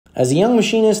As a young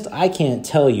machinist, I can't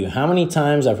tell you how many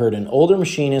times I've heard an older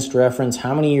machinist reference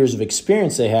how many years of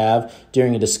experience they have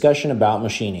during a discussion about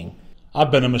machining.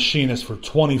 I've been a machinist for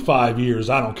 25 years.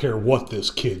 I don't care what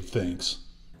this kid thinks.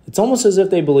 It's almost as if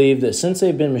they believe that since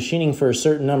they've been machining for a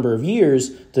certain number of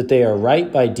years, that they are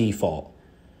right by default.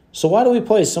 So why do we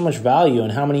place so much value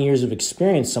on how many years of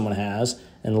experience someone has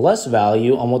and less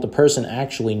value on what the person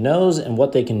actually knows and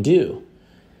what they can do?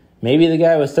 Maybe the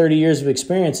guy with 30 years of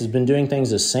experience has been doing things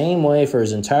the same way for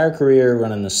his entire career,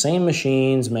 running the same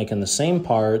machines, making the same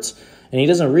parts, and he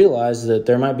doesn't realize that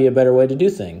there might be a better way to do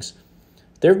things.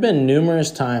 There have been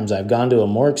numerous times I've gone to a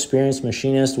more experienced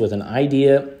machinist with an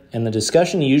idea, and the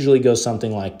discussion usually goes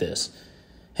something like this.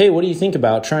 Hey, what do you think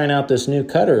about trying out this new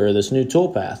cutter or this new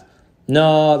toolpath?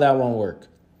 No, that won't work.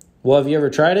 Well, have you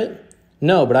ever tried it?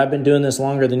 No, but I've been doing this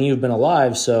longer than you've been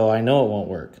alive, so I know it won't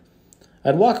work.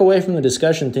 I'd walk away from the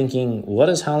discussion thinking, what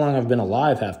does how long I've been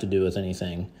alive have to do with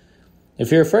anything?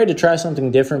 If you're afraid to try something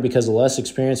different because a less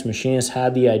experienced machinist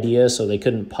had the idea so they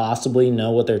couldn't possibly know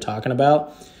what they're talking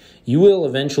about, you will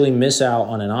eventually miss out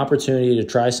on an opportunity to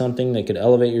try something that could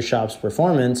elevate your shop's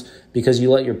performance because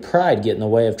you let your pride get in the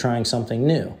way of trying something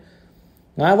new.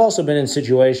 Now, I've also been in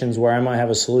situations where I might have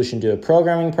a solution to a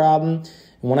programming problem,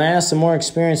 and when I ask some more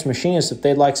experienced machinists if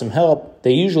they'd like some help,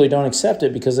 they usually don't accept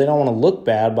it because they don't want to look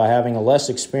bad by having a less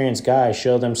experienced guy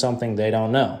show them something they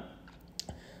don't know.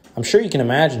 I'm sure you can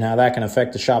imagine how that can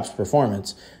affect the shop's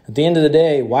performance. At the end of the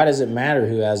day, why does it matter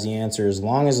who has the answer as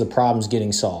long as the problem's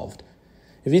getting solved?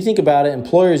 If you think about it,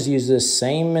 employers use this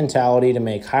same mentality to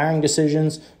make hiring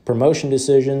decisions, promotion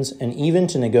decisions, and even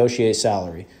to negotiate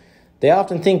salary. They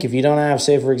often think if you don't have,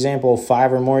 say for example,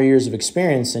 5 or more years of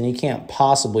experience, then you can't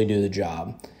possibly do the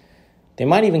job. They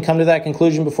might even come to that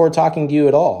conclusion before talking to you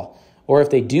at all. Or if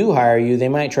they do hire you, they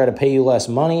might try to pay you less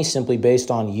money simply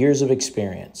based on years of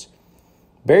experience.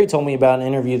 Barry told me about an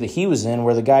interview that he was in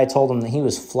where the guy told him that he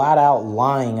was flat out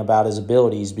lying about his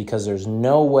abilities because there's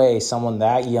no way someone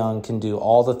that young can do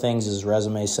all the things his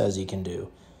resume says he can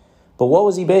do. But what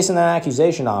was he basing that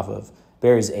accusation off of?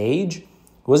 Barry's age?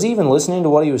 Was he even listening to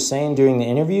what he was saying during the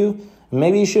interview?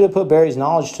 Maybe he should have put Barry's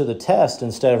knowledge to the test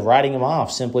instead of writing him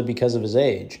off simply because of his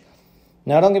age.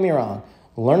 Now, don't get me wrong.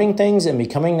 Learning things and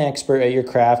becoming an expert at your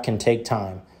craft can take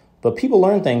time, but people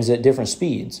learn things at different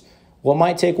speeds. What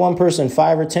might take one person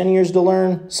 5 or 10 years to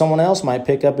learn, someone else might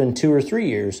pick up in 2 or 3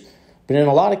 years. But in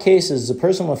a lot of cases, the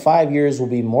person with 5 years will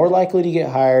be more likely to get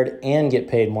hired and get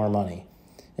paid more money.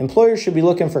 Employers should be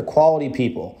looking for quality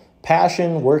people.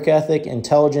 Passion, work ethic,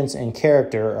 intelligence, and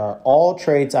character are all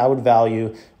traits I would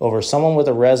value over someone with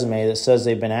a resume that says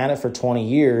they've been at it for 20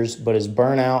 years but is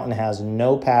burnt out and has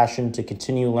no passion to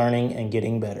continue learning and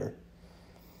getting better.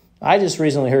 I just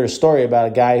recently heard a story about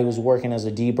a guy who was working as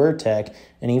a deburr tech,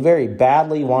 and he very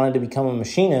badly wanted to become a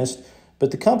machinist,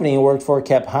 but the company he worked for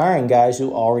kept hiring guys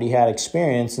who already had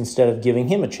experience instead of giving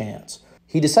him a chance.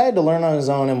 He decided to learn on his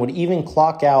own and would even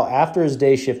clock out after his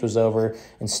day shift was over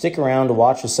and stick around to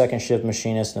watch the second shift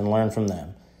machinist and learn from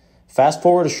them. Fast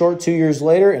forward a short 2 years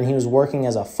later, and he was working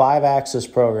as a 5-axis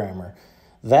programmer.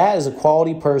 That is a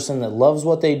quality person that loves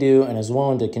what they do and is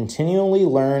willing to continually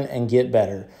learn and get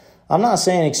better. I'm not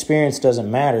saying experience doesn't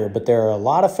matter, but there are a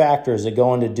lot of factors that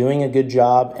go into doing a good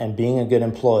job and being a good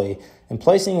employee, and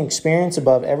placing experience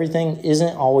above everything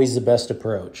isn't always the best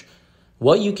approach.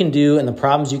 What you can do and the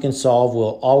problems you can solve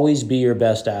will always be your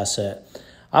best asset.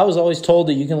 I was always told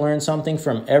that you can learn something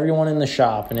from everyone in the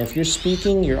shop, and if you're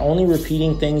speaking, you're only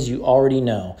repeating things you already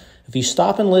know. If you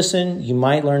stop and listen, you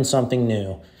might learn something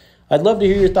new. I'd love to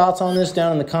hear your thoughts on this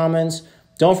down in the comments.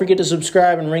 Don't forget to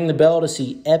subscribe and ring the bell to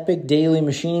see epic daily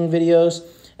machining videos.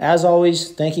 As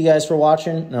always, thank you guys for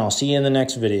watching, and I'll see you in the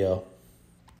next video.